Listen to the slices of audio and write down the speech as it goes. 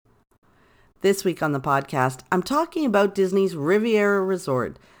This week on the podcast, I'm talking about Disney's Riviera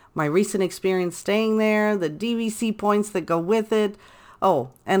Resort, my recent experience staying there, the DVC points that go with it,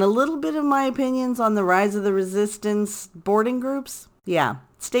 oh, and a little bit of my opinions on the rise of the resistance boarding groups. Yeah,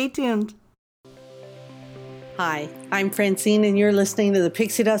 stay tuned. Hi, I'm Francine, and you're listening to the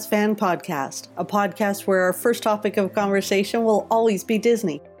Pixie Dust Fan Podcast, a podcast where our first topic of conversation will always be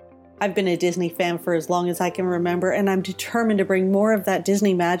Disney. I've been a Disney fan for as long as I can remember, and I'm determined to bring more of that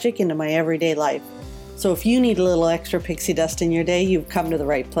Disney magic into my everyday life. So if you need a little extra pixie dust in your day, you've come to the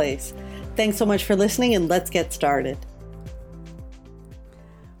right place. Thanks so much for listening, and let's get started.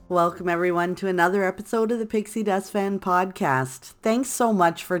 Welcome everyone to another episode of the Pixie Dust Fan Podcast. Thanks so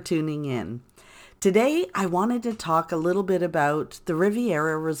much for tuning in. Today, I wanted to talk a little bit about the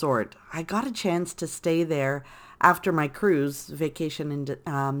Riviera Resort. I got a chance to stay there after my cruise vacation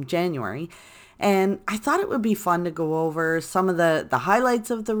in January, and I thought it would be fun to go over some of the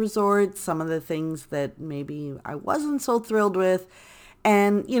highlights of the resort, some of the things that maybe I wasn't so thrilled with,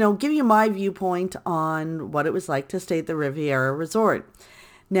 and, give you my viewpoint on what it was like to stay at the Riviera Resort.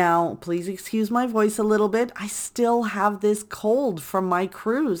 Now, please excuse my voice a little bit. I still have this cold from my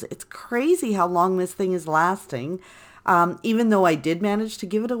cruise. It's crazy how long this thing is lasting. Even though I did manage to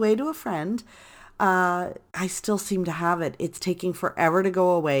give it away to a friend, I still seem to have it. It's taking forever to go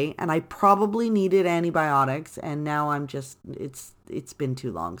away, and I probably needed antibiotics, and now it's been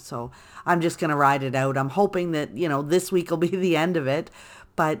too long. So I'm just going to ride it out. I'm hoping that, this week will be the end of it.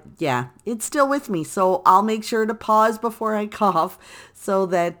 But yeah, it's still with me. So I'll make sure to pause before I cough so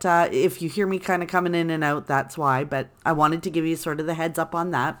that if you hear me kind of coming in and out, that's why. But I wanted to give you sort of the heads up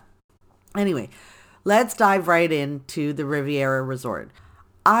on that. Anyway, let's dive right into the Riviera Resort.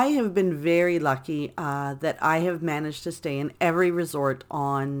 I have been very lucky that I have managed to stay in every resort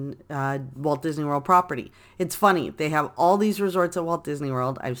on Walt Disney World property. It's funny. They have all these resorts at Walt Disney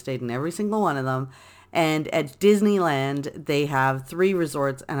World. I've stayed in every single one of them. And at Disneyland, they have 3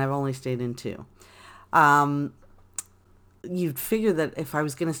 resorts, and I've only stayed in 2. You'd figure that if I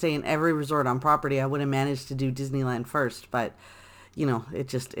was going to stay in every resort on property, I would have managed to do Disneyland first. But,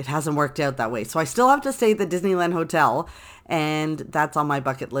 it hasn't worked out that way. So I still have to stay at the Disneyland Hotel, and that's on my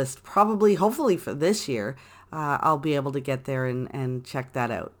bucket list. Probably, hopefully for this year, I'll be able to get there and check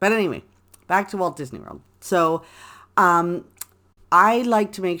that out. But anyway, back to Walt Disney World. So I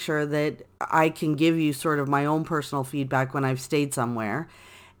like to make sure that I can give you sort of my own personal feedback when I've stayed somewhere.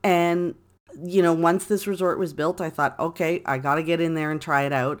 And, once this resort was built, I thought, okay, I got to get in there and try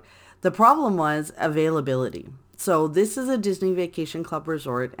it out. The problem was availability. So this is a Disney Vacation Club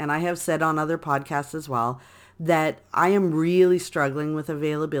resort, and I have said on other podcasts as well that I am really struggling with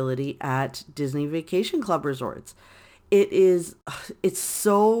availability at Disney Vacation Club resorts. It's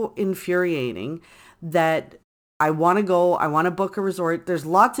so infuriating that I want to go, I want to book a resort. There's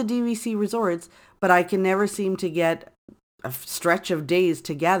lots of DVC resorts, but I can never seem to get a stretch of days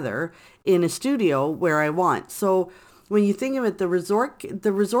together in a studio where I want. So when you think of it, the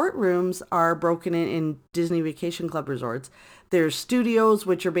resort rooms are broken in Disney Vacation Club resorts. There's studios,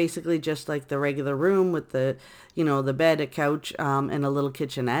 which are basically just like the regular room with the bed, a couch, and a little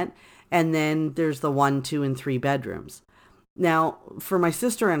kitchenette. And then there's the 1, 2, and 3 bedrooms. Now, for my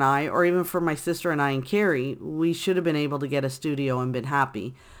sister and I, or even for my sister and I and Carrie, we should have been able to get a studio and been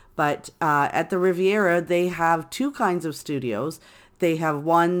happy. But at the Riviera, they have 2 kinds of studios. They have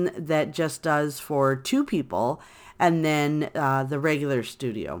one that just does for 2 people, and then the regular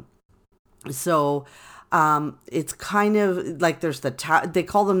studio. So it's kind of like there's they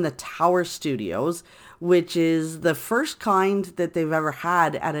call them the Tower Studios, which is the first kind that they've ever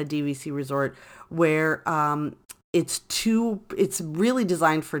had at a DVC resort where it's really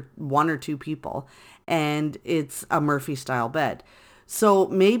designed for 1 or 2 people, and it's a Murphy style bed. So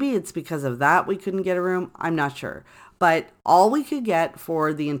maybe it's because of that we couldn't get a room. I'm not sure. But all we could get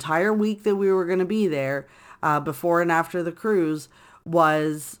for the entire week that we were going to be there, before and after the cruise,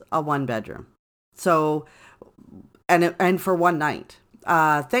 was a 1 bedroom. So, and for 1 night.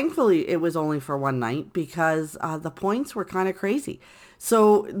 Thankfully, it was only for 1 night because the points were kind of crazy.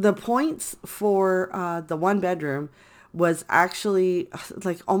 So the points for the 1 bedroom was actually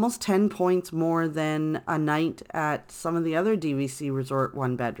like almost 10 points more than a night at some of the other DVC resort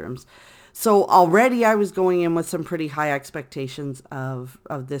 1 bedrooms. So already I was going in with some pretty high expectations of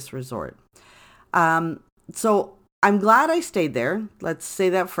this resort. So I'm glad I stayed there. Let's say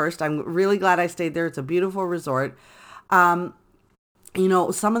that first. I'm really glad I stayed there. It's a beautiful resort. Some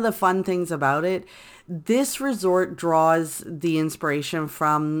of the fun things about it, this resort draws the inspiration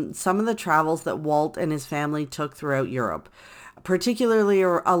from some of the travels that Walt and his family took throughout Europe. particularly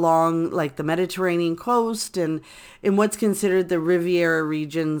along like the Mediterranean coast and in what's considered the Riviera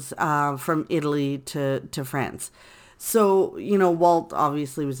regions from Italy to France. So, Walt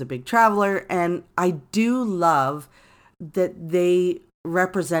obviously was a big traveler, and I do love that they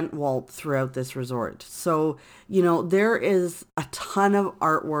represent Walt throughout this resort. So, there is a ton of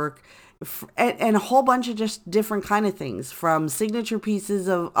artwork and a whole bunch of just different kind of things, from signature pieces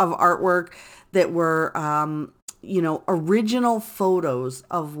of artwork that were, original photos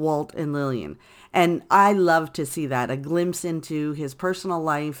of Walt and Lillian. And I love to see that, a glimpse into his personal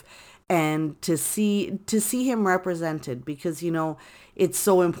life and to see him represented, because it's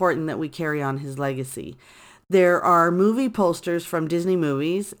so important that we carry on his legacy. There are movie posters from Disney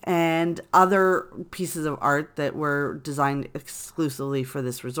movies and other pieces of art that were designed exclusively for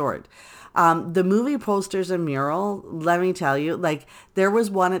this resort. The movie posters and mural, let me tell you, like there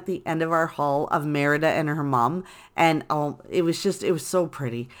was one at the end of our hall of Merida and her mom, and it was so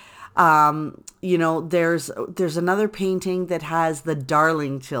pretty. There's another painting that has the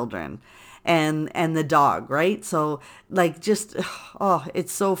Darling children and the dog, right? So like just oh,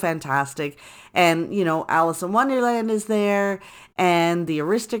 it's so fantastic. And Alice in Wonderland is there, and the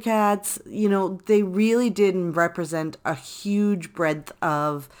Aristocats, they really did represent a huge breadth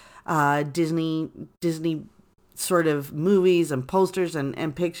of Disney sort of movies and posters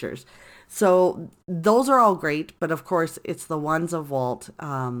and pictures. So those are all great, but of course it's the ones of Walt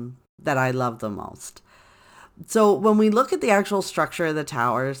that I love the most. So when we look at the actual structure of the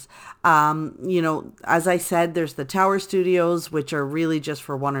towers, as I said, there's the tower studios, which are really just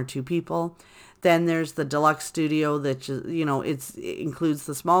for one or two people. Then there's the deluxe studio that, it includes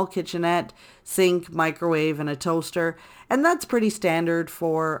the small kitchenette, sink, microwave, and a toaster. And that's pretty standard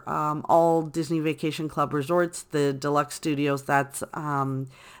for all Disney Vacation Club resorts. The deluxe studios, that's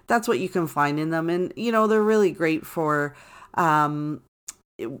what you can find in them. And, they're really great for,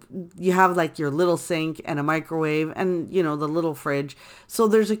 you have like your little sink and a microwave and, the little fridge. So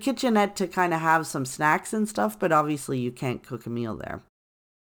there's a kitchenette to kind of have some snacks and stuff, but obviously you can't cook a meal there.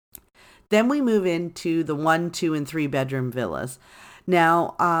 Then we move into the 1, 2, and 3 bedroom villas.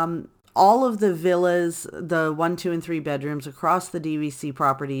 Now, all of the villas, the 1, 2, and 3 bedrooms across the DVC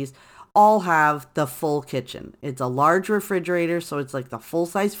properties all have the full kitchen. It's a large refrigerator, so it's like the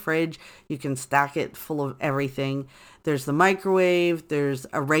full-size fridge. You can stack it full of everything. There's the microwave, there's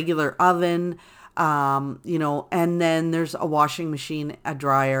a regular oven, and then there's a washing machine, a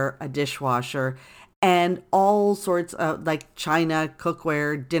dryer, a dishwasher, and all sorts of like china,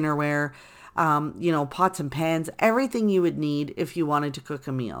 cookware, dinnerware, pots and pans, everything you would need if you wanted to cook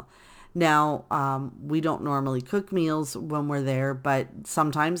a meal. Now, we don't normally cook meals when we're there, but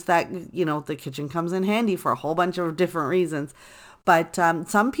sometimes that, the kitchen comes in handy for a whole bunch of different reasons. But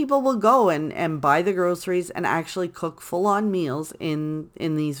some people will go and buy the groceries and actually cook full-on meals in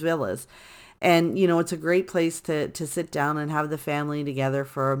these villas. And, it's a great place to sit down and have the family together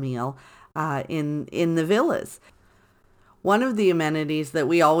for a meal in the villas. One of the amenities that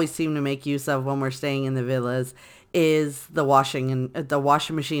we always seem to make use of when we're staying in the villas is the washing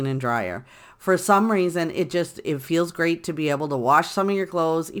machine and dryer. For some reason, it feels great to be able to wash some of your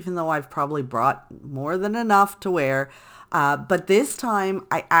clothes, even though I've probably brought more than enough to wear. But this time,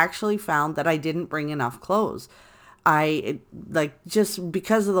 I actually found that I didn't bring enough clothes. Just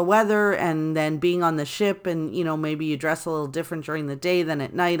because of the weather and then being on the ship, and maybe you dress a little different during the day than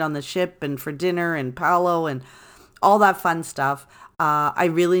at night on the ship and for dinner and Palo and all that fun stuff. I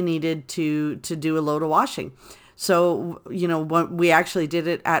really needed to do a load of washing. So, when we actually did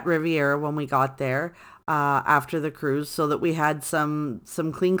it at Riviera when we got there after the cruise, so that we had some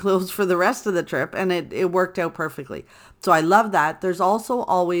clean clothes for the rest of the trip, and it worked out perfectly. So I love that. There's also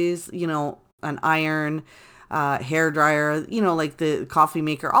always, an iron, hair dryer, like the coffee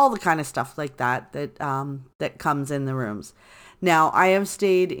maker, all the kind of stuff like that comes in the rooms. Now, I have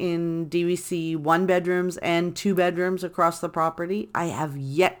stayed in DVC 1 bedrooms and 2 bedrooms across the property. I have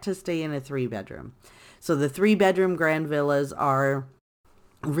yet to stay in a 3 bedroom. So the 3 bedroom grand villas are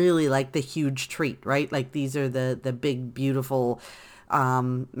really like the huge treat, right? Like these are the big, beautiful,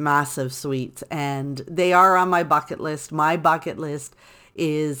 massive suites, and they are on my bucket list. My bucket list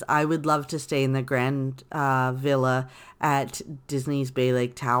is I would love to stay in the grand villa at Disney's Bay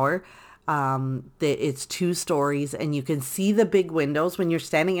Lake Tower. It's 2 stories, and you can see the big windows when you're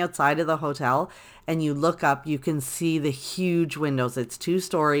standing outside of the hotel and you look up, you can see the huge windows. It's 2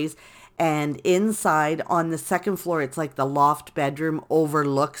 stories, and inside on the second floor, it's like the loft bedroom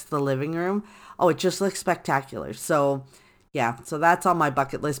overlooks the living room. Oh, it just looks spectacular. So, Yeah, so that's on my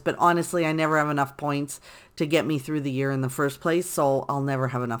bucket list. But honestly, I never have enough points to get me through the year in the first place. So I'll never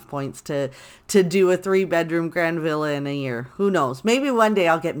have enough points to do a 3-bedroom grand villa in a year. Who knows? Maybe one day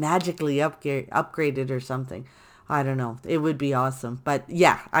I'll get magically upgraded or something. I don't know. It would be awesome. But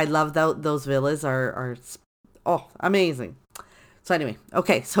yeah, I love those villas are oh, amazing. So anyway,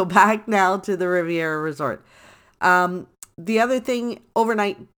 okay, so back now to the Riviera Resort. The other thing,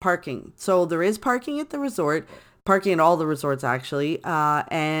 overnight parking. So there is parking at the resort, parking at all the resorts actually,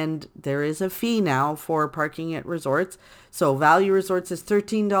 and there is a fee now for parking at resorts. So value resorts is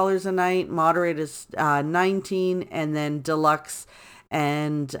 $13 a night, moderate is 19, and then deluxe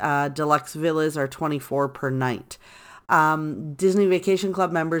and deluxe villas are 24 per night. Disney Vacation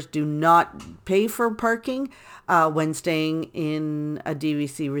Club members do not pay for parking when staying in a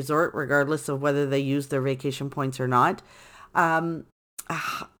DVC resort, regardless of whether they use their vacation points or not.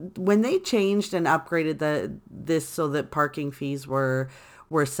 When they changed and upgraded this so that parking fees were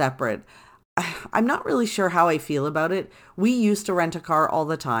separate, I'm not really sure how I feel about it. We used to rent a car all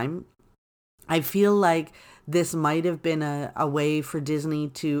the time. I feel like this might have been a way for Disney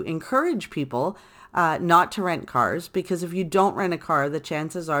to encourage people not to rent cars, because if you don't rent a car, the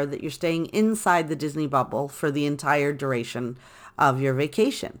chances are that you're staying inside the Disney bubble for the entire duration of your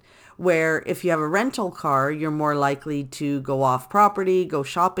vacation. Where if you have a rental car, you're more likely to go off property, go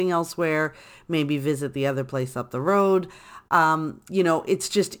shopping elsewhere, maybe visit the other place up the road. It's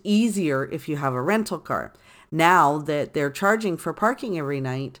just easier if you have a rental car. Now that they're charging for parking every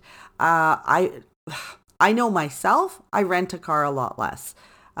night, I know myself, I rent a car a lot less.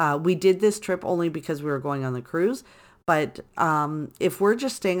 We did this trip only because we were going on the cruise. But if we're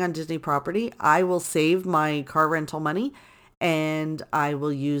just staying on Disney property, I will save my car rental money and I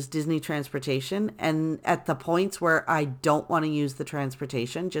will use Disney transportation. And at the points where I don't want to use the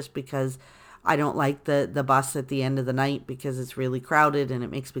transportation, just because I don't like the bus at the end of the night because it's really crowded and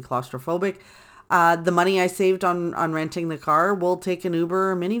it makes me claustrophobic, the money I saved on renting the car, will take an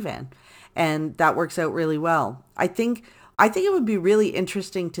Uber or minivan. And that works out really well. I think it would be really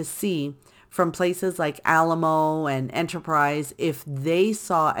interesting to see from places like Alamo and Enterprise if they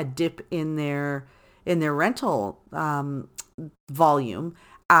saw a dip in their rental volume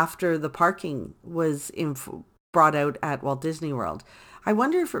after the parking was brought out at Walt Disney World. I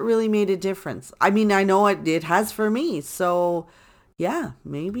wonder if it really made a difference. I mean, I know it has for me. So yeah,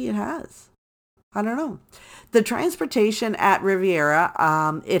 maybe it has. I don't know. The transportation at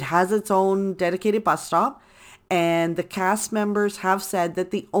Riviera, it has its own dedicated bus stop. And the cast members have said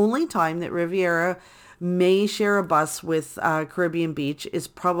that the only time that Riviera may share a bus with Caribbean Beach is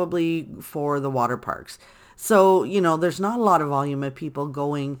probably for the water parks. So, there's not a lot of volume of people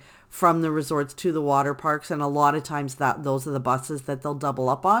going from the resorts to the water parks. And a lot of times those are the buses that they'll double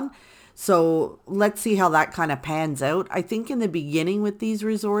up on. So let's see how that kind of pans out. I think in the beginning with these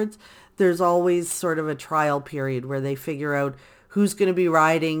resorts, there's always sort of a trial period where they figure out who's going to be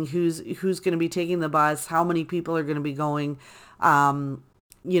riding, who's going to be taking the bus, how many people are going to be going.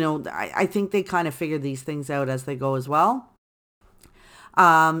 I think they kind of figure these things out as they go as well.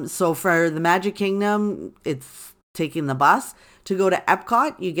 So for the Magic Kingdom, it's taking the bus. To go to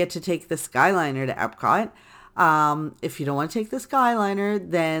Epcot, you get to take the Skyliner to Epcot. If you don't want to take the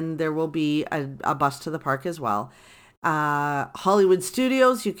Skyliner, then there will be a bus to the park as well. Hollywood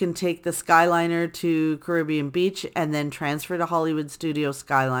Studios, you can take the Skyliner to Caribbean Beach and then transfer to Hollywood Studios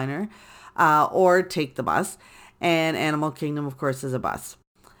Skyliner, or take the bus. And Animal Kingdom, of course, is a bus,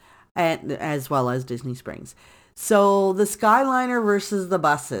 and as well as Disney Springs. So the Skyliner versus the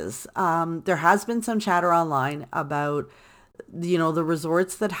buses. There has been some chatter online about, the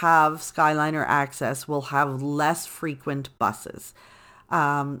resorts that have Skyliner access will have less frequent buses.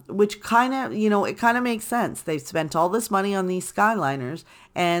 Which kind of, it kind of makes sense. They've spent all this money on these Skyliners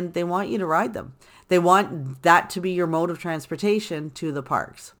and they want you to ride them. They want that to be your mode of transportation to the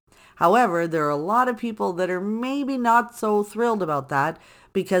parks. However, there are a lot of people that are maybe not so thrilled about that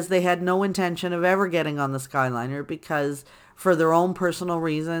because they had no intention of ever getting on the Skyliner because for their own personal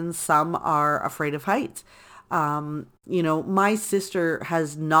reasons, some are afraid of heights. My sister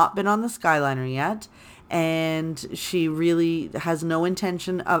has not been on the Skyliner yet. And she really has no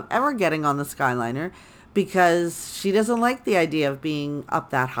intention of ever getting on the Skyliner because she doesn't like the idea of being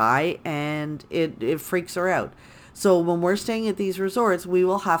up that high and it freaks her out. So when we're staying at these resorts, we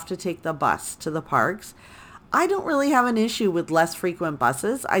will have to take the bus to the parks. I don't really have an issue with less frequent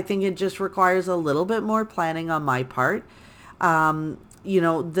buses. I think it just requires a little bit more planning on my part.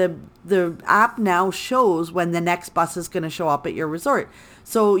 the app now shows when the next bus is going to show up at your resort.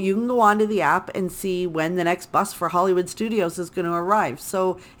 So you can go onto the app and see when the next bus for Hollywood Studios is going to arrive.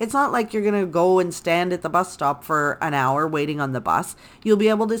 So it's not like you're going to go and stand at the bus stop for an hour waiting on the bus. You'll be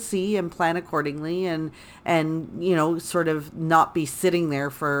able to see and plan accordingly, and sort of not be sitting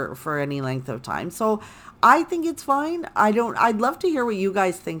there for any length of time. So I think it's fine. I'd love to hear what you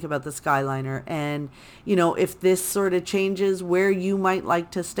guys think about the Skyliner, and, if this sort of changes where you might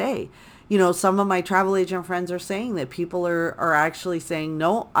like to stay. Some of my travel agent friends are saying that people are actually saying,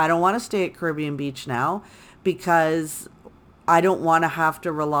 no, I don't want to stay at Caribbean Beach now because I don't want to have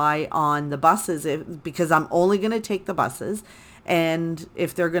to rely on the buses because I'm only going to take the buses. And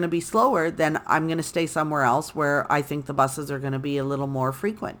if they're going to be slower, then I'm going to stay somewhere else where I think the buses are going to be a little more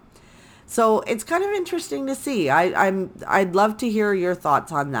frequent. So it's kind of interesting to see. I'd love to hear your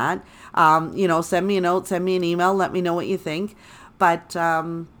thoughts on that. Send me a note, send me an email, let me know what you think. But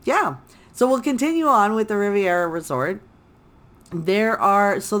yeah, so we'll continue on with the Riviera Resort. So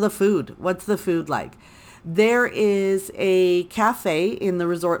the food, what's the food like? There is a cafe in the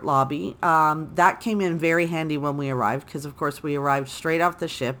resort lobby. That came in very handy when we arrived because, of course, we arrived straight off the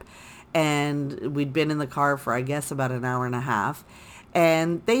ship and we'd been in the car for, I guess, about an hour and a half.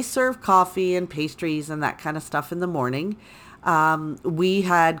 And they serve coffee and pastries and that kind of stuff in the morning. We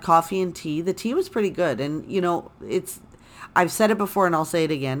had coffee and tea. The tea was pretty good. And, I've said it before and I'll say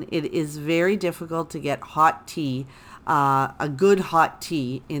it again. It is very difficult to get hot tea, a good hot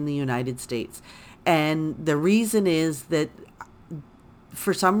tea in the United States. And the reason is that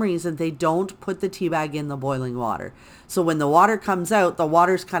for some reason they don't put the tea bag in the boiling water. So when the water comes out, the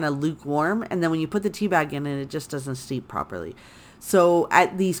water's kind of lukewarm. And then when you put the tea bag in it just doesn't steep properly. So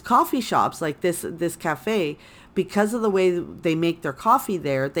at these coffee shops like this cafe, because of the way they make their coffee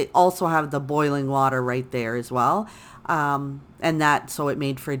there, they also have the boiling water right there as well. So it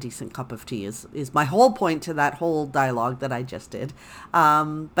made for a decent cup of tea is my whole point to that whole dialogue that I just did.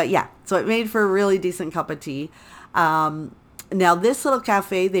 But yeah, so it made for a really decent cup of tea. Now this little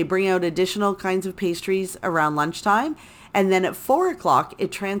cafe, they bring out additional kinds of pastries around lunchtime. And then at 4 o'clock,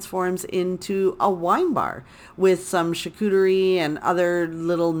 it transforms into a wine bar with some charcuterie and other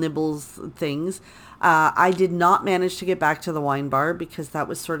little nibbles things. I did not manage to get back to the wine bar because that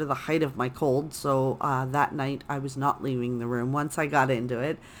was sort of the height of my cold. So that night I was not leaving the room once I got into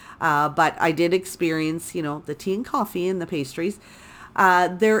it. But I did experience, the tea and coffee and the pastries.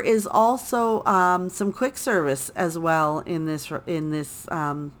 There is also some quick service as well in this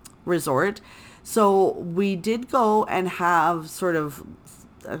resort. So we did go and have sort of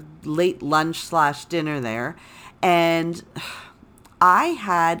a late lunch / dinner there. And I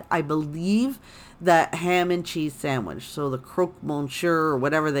had, I believe, the ham and cheese sandwich. So the croque monsieur or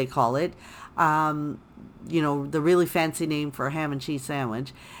whatever they call it. The really fancy name for a ham and cheese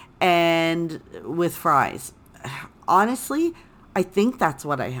sandwich. And with fries. Honestly, I think that's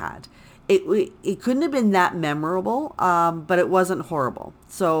what I had. It couldn't have been that memorable, but it wasn't horrible.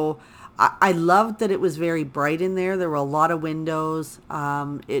 So I loved that it was very bright in there. There were a lot of windows.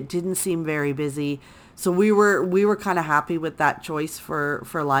 It didn't seem very busy. So we were kind of happy with that choice for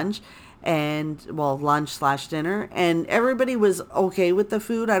lunch lunch / dinner. And everybody was okay with the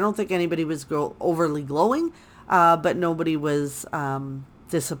food. I don't think anybody was overly glowing, but nobody was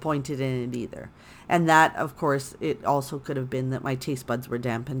disappointed in it either. And that, of course, it also could have been that my taste buds were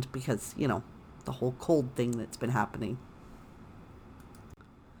dampened because, the whole cold thing that's been happening.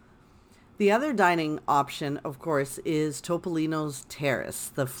 The other dining option, of course, is Topolino's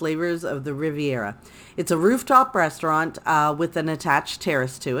Terrace, the flavors of the Riviera. It's a rooftop restaurant with an attached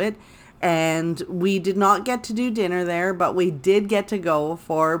terrace to it. And we did not get to do dinner there, but we did get to go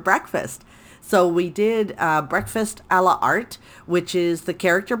for breakfast. So we did breakfast a la arte, which is the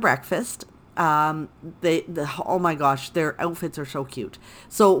character breakfast. Oh my gosh, their outfits are so cute.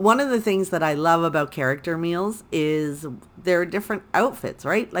 So one of the things that I love about character meals is their different outfits,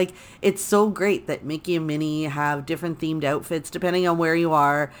 right? Like it's so great that Mickey and Minnie have different themed outfits depending on where you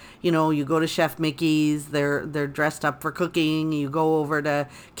are. You go to Chef Mickey's, they're dressed up for cooking. You go over to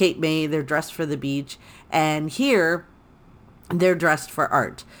Cape May, they're dressed for the beach. And here they're dressed for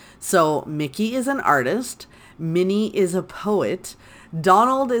art. So Mickey is an artist, Minnie is a poet,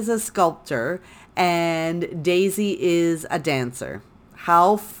 Donald is a sculptor, and Daisy is a dancer.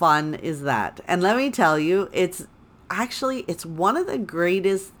 How fun is that? And let me tell you, it's one of the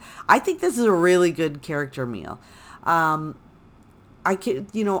greatest. I think this is a really good character meal. I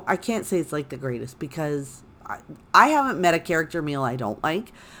can't say it's like the greatest because I haven't met a character meal I don't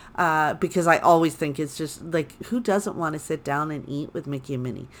like. Because I always think it's just like, who doesn't want to sit down and eat with Mickey and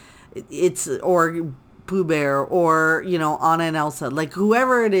Minnie? Or Pooh Bear or, Anna and Elsa, like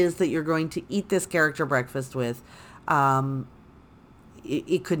whoever it is that you're going to eat this character breakfast with, um,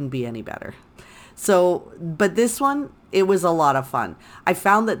 it couldn't be any better. So, but this one, it was a lot of fun. I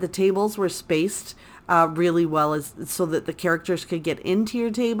found that the tables were spaced really well, as so that the characters could get into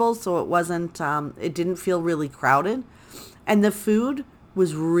your table, so it didn't feel really crowded, and the food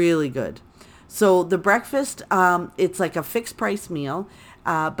was really good. So the breakfast, it's like a fixed price meal,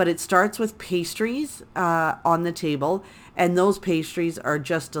 but it starts with pastries on the table, and those pastries are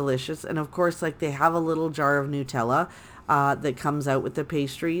just delicious. And of course, like they have a little jar of Nutella that comes out with the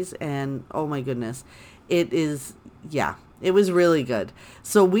pastries, and oh my goodness, it is, yeah, it was really good.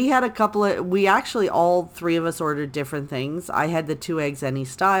 So we actually, all three of us ordered different things. I had the 2 eggs any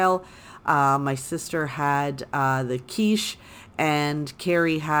style. My sister had the quiche, and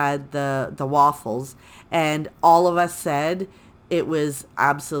Carrie had the waffles, and all of us said it was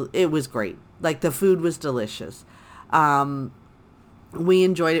great. Like the food was delicious. We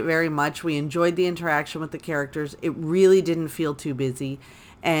enjoyed it very much. We enjoyed the interaction with the characters. It really didn't feel too busy.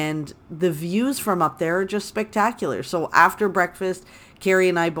 And the views from up there are just spectacular. So after breakfast, Carrie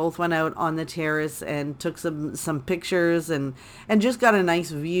and I both went out on the terrace and took some pictures, and just got a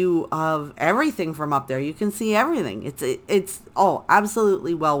nice view of everything from up there. You can see everything. It's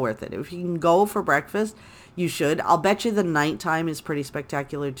absolutely well worth it. If you can go for breakfast, you should. I'll bet you the nighttime is pretty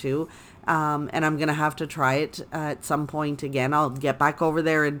spectacular too. And I'm going to have to try it at some point again. I'll get back over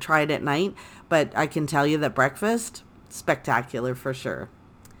there and try it at night. But I can tell you that breakfast, spectacular for sure.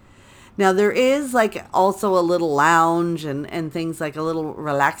 Now there is like also a little lounge and things, like a little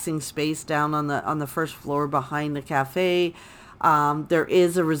relaxing space down on the first floor behind the cafe. There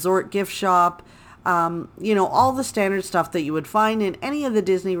is a resort gift shop. All the standard stuff that you would find in any of the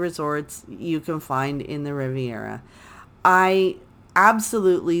Disney resorts, you can find in the Riviera. I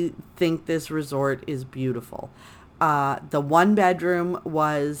absolutely think this resort is beautiful. The 1 bedroom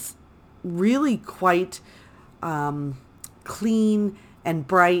was really quite clean and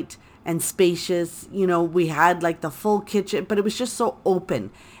bright and spacious. We had like the full kitchen, but it was just so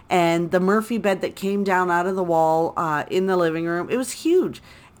open. And the Murphy bed that came down out of the wall in the living room, it was huge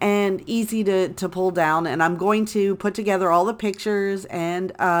and easy to pull down. And I'm going to put together all the pictures and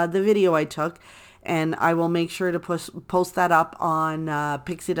the video I took, and I will make sure to post that up on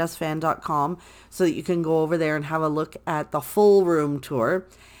pixiedustfan.com so that you can go over there and have a look at the full room tour.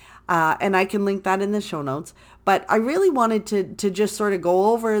 And I can link that in the show notes. But I really wanted to just sort of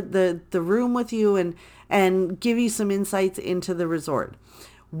go over the room with you and give you some insights into the resort.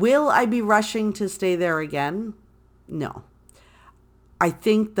 Will I be rushing to stay there again? No. I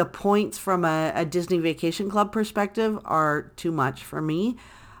think the points from a Disney Vacation Club perspective are too much for me.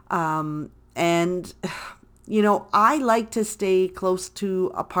 And, I like to stay close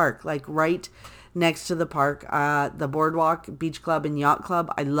to a park, like right next to the park, the Boardwalk, Beach Club, and Yacht Club.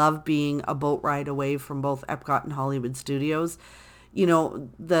 I love being a boat ride away from both Epcot and Hollywood Studios.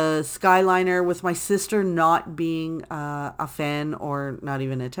 The Skyliner, with my sister not being a fan or not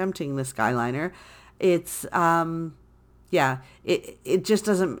even attempting the Skyliner, it's, it just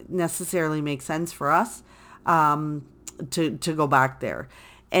doesn't necessarily make sense for us to go back there.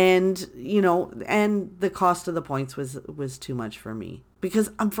 And, and the cost of the points was too much for me,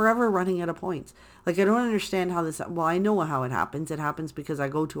 because I'm forever running out of points. Like, I don't understand how well, I know how it happens. It happens because I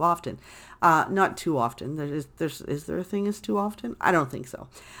go too often. Not too often. Is there a thing as too often? I don't think so.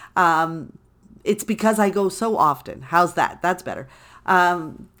 It's because I go so often. How's that? That's better.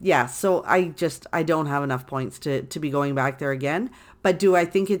 So I don't have enough points to be going back there again. But do I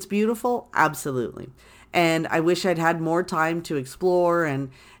think it's beautiful? Absolutely. And I wish I'd had more time to explore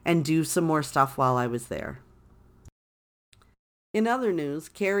and do some more stuff while I was there. In other news,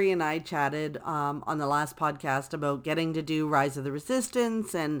 Carrie and I chatted on the last podcast about getting to do Rise of the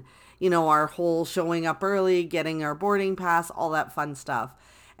Resistance and, our whole showing up early, getting our boarding pass, all that fun stuff.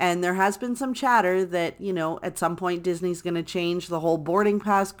 And there has been some chatter that, at some point Disney's going to change the whole boarding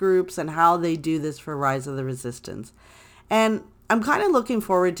pass groups and how they do this for Rise of the Resistance. And I'm kind of looking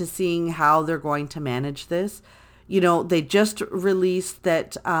forward to seeing how they're going to manage this. They just released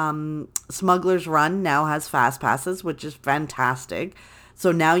that Smuggler's Run now has fast passes, which is fantastic.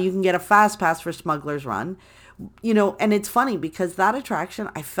 So now you can get a fast pass for Smuggler's Run. And it's funny because that attraction,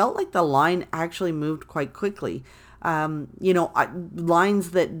 I felt like the line actually moved quite quickly.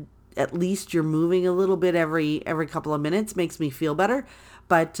 Lines that at least you're moving a little bit every couple of minutes makes me feel better.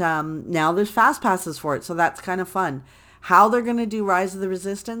 But now there's fast passes for it, so that's kind of fun. How they're going to do Rise of the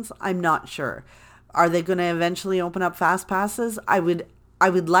Resistance, I'm not sure. Are they going to eventually open up fast passes? I would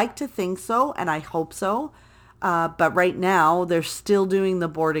like to think so, and I hope so. But right now, they're still doing the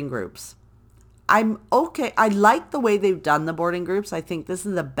boarding groups. I'm okay. I like the way they've done the boarding groups. I think this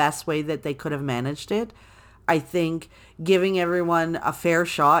is the best way that they could have managed it. I think giving everyone a fair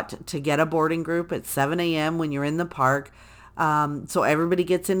shot to get a boarding group at 7 a.m. when you're in the park, so everybody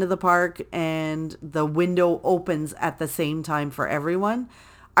gets into the park and the window opens at the same time for everyone.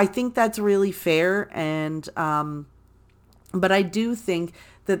 I think that's really fair, and but I do think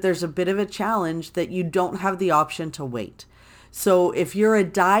that there's a bit of a challenge that you don't have the option to wait. So if you're a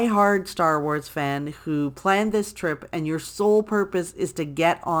diehard Star Wars fan who planned this trip and your sole purpose is to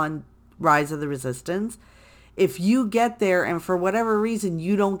get on Rise of the Resistance, if you get there and for whatever reason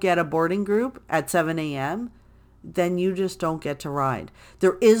you don't get a boarding group at 7 a.m., then you just don't get to ride.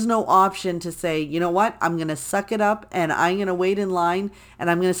 There is no option to say, you know what, I'm going to suck it up and I'm going to wait in line and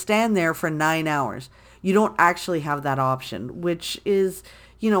I'm going to stand there for 9 hours. You don't actually have that option, which is,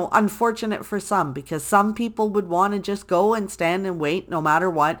 unfortunate for some, because some people would want to just go and stand and wait no matter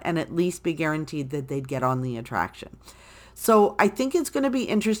what and at least be guaranteed that they'd get on the attraction. So I think it's going to be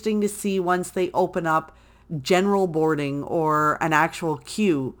interesting to see once they open up general boarding or an actual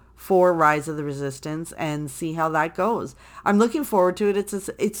queue for Rise of the Resistance and see how that goes. I'm looking forward to it.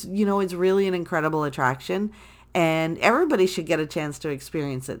 It's really an incredible attraction and everybody should get a chance to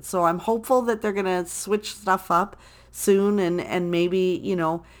experience it. So I'm hopeful that they're going to switch stuff up soon and maybe,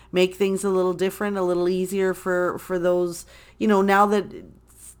 make things a little different, a little easier for those, now that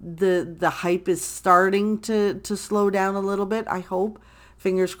the hype is starting to slow down a little bit, I hope.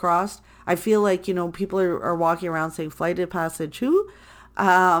 Fingers crossed. I feel like, people are walking around saying flight of passage who?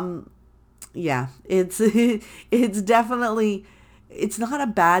 Yeah, it's definitely, it's not a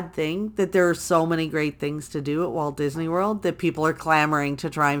bad thing that there are so many great things to do at Walt Disney World that people are clamoring to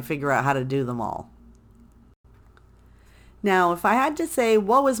try and figure out how to do them all. Now, if I had to say,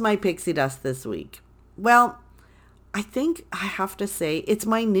 what was my pixie dust this week? Well, I think I have to say it's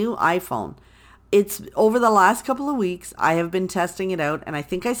my new iPhone. It's over the last couple of weeks, I have been testing it out. And I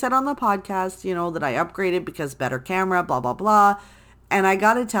think I said on the podcast, that I upgraded because better camera, blah, blah, blah. And I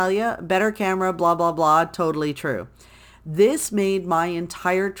got to tell you, better camera, blah, blah, blah, totally true. This made my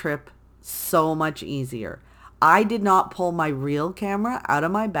entire trip so much easier. I did not pull my real camera out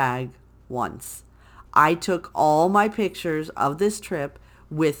of my bag once. I took all my pictures of this trip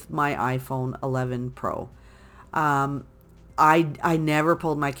with my iPhone 11 Pro. I never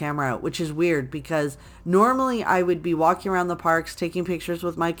pulled my camera out, which is weird because normally I would be walking around the parks taking pictures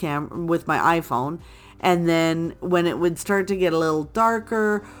with my iPhone, and then when it would start to get a little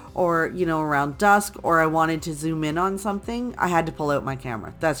darker or around dusk, or I wanted to zoom in on something, I had to pull out my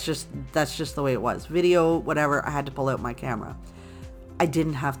camera. That's just the way it was. Video, whatever, I had to pull out my camera. I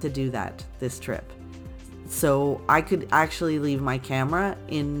didn't have to do that this trip. So I could actually leave my camera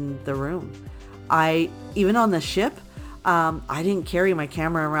in the room. Even on the ship, I didn't carry my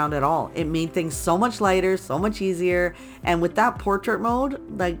camera around at all. It made things so much lighter, so much easier. And with that portrait mode,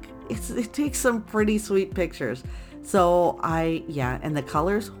 it takes some pretty sweet pictures. So and the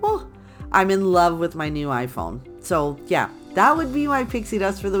colors, I'm in love with my new iPhone. So yeah, that would be my pixie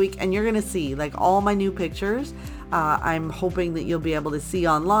dust for the week. And you're going to see all my new pictures. I'm hoping that you'll be able to see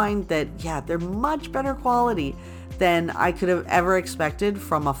online that, they're much better quality than I could have ever expected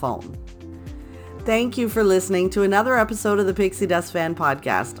from a phone. Thank you for listening to another episode of the Pixie Dust Fan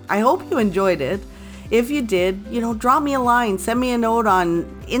Podcast. I hope you enjoyed it. If you did, drop me a line, send me a note on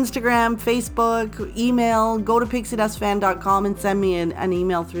Instagram, Facebook, email, go to pixiedustfan.com and send me an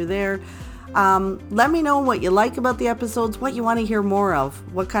email through there. Let me know what you like about the episodes, what you want to hear more of,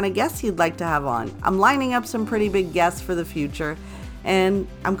 what kind of guests you'd like to have on. I'm lining up some pretty big guests for the future, and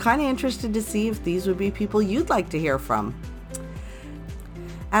I'm kind of interested to see if these would be people you'd like to hear from.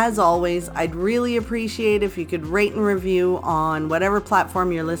 As always, I'd really appreciate if you could rate and review on whatever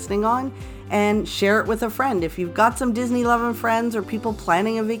platform you're listening on, and share it with a friend. If you've got some Disney loving friends or people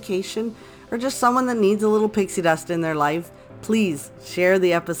planning a vacation, or just someone that needs a little pixie dust in their life, please share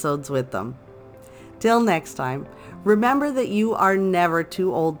the episodes with them. Till next time, remember that you are never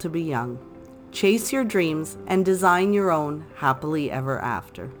too old to be young. Chase your dreams and design your own happily ever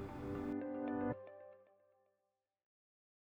after.